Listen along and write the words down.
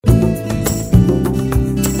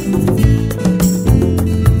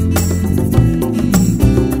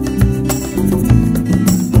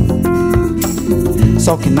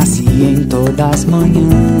Sol que nasce em todas as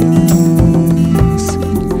manhãs,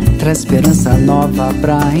 traz esperança nova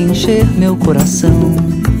pra encher meu coração,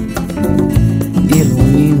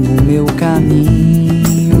 ilumina o meu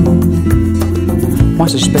caminho,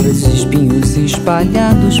 mostra as pedras e espinhos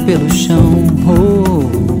espalhados pelo chão. Oh,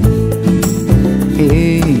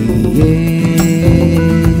 ei, ei.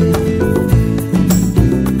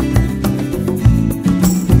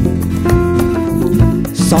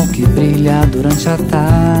 Sol que brilha durante a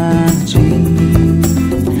tarde,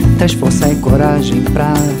 traz força e coragem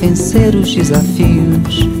pra vencer os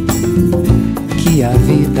desafios que a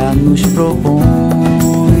vida nos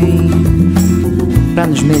propõe, pra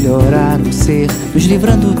nos melhorar o ser, nos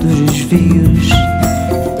livrando dos desvios.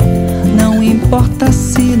 Não importa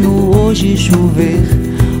se no hoje chover,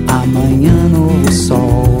 amanhã novo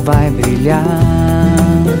sol vai brilhar.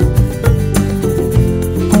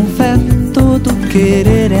 Com fé todo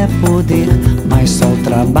querer é poder, mas só o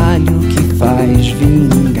trabalho que faz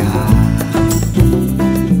vingar.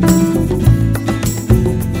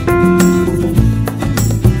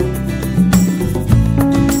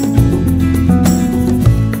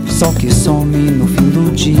 Sol que some no fim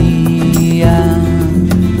do dia,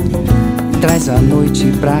 traz a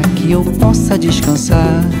noite pra que eu possa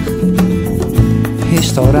descansar,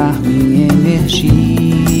 restaurar minha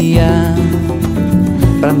energia,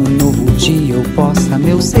 pra no novo dia eu possa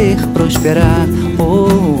meu ser prosperar.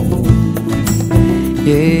 Oh,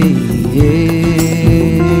 yeah,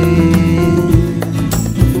 yeah.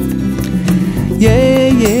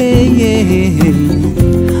 Yeah, yeah, yeah.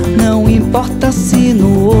 Não importa se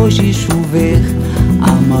no hoje chover,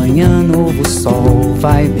 amanhã novo sol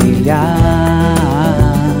vai brilhar.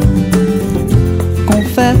 Com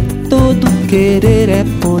fé todo querer é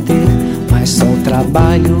poder, mas só o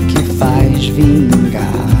trabalho que faz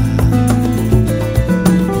vingar.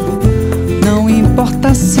 Não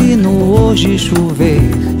importa se no hoje chover,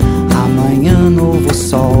 amanhã novo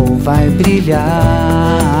sol vai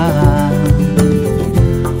brilhar.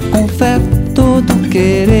 Com fé todo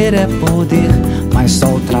querer é poder, mas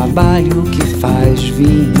só o trabalho que faz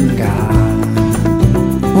vingar.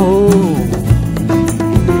 Oh,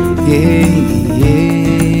 yeah,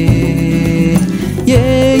 yeah,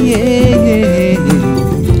 yeah, yeah, yeah.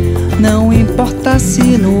 Não importa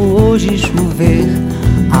se no hoje chover,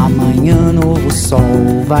 amanhã novo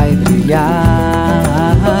sol vai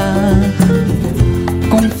brilhar.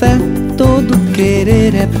 Com fé todo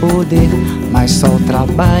querer é poder, mas só o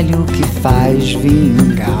trabalho que faz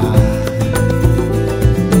vingar.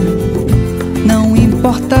 Não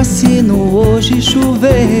importa se no hoje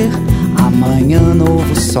chover, amanhã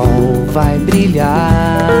novo sol vai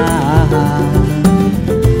brilhar.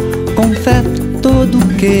 Com fé todo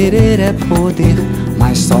querer é poder,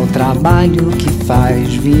 mas só o trabalho que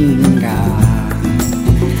faz vingar.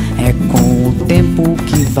 É com o tempo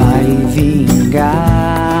que vai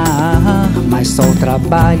vingar, mas só o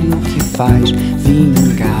trabalho que faz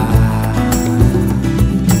vingar.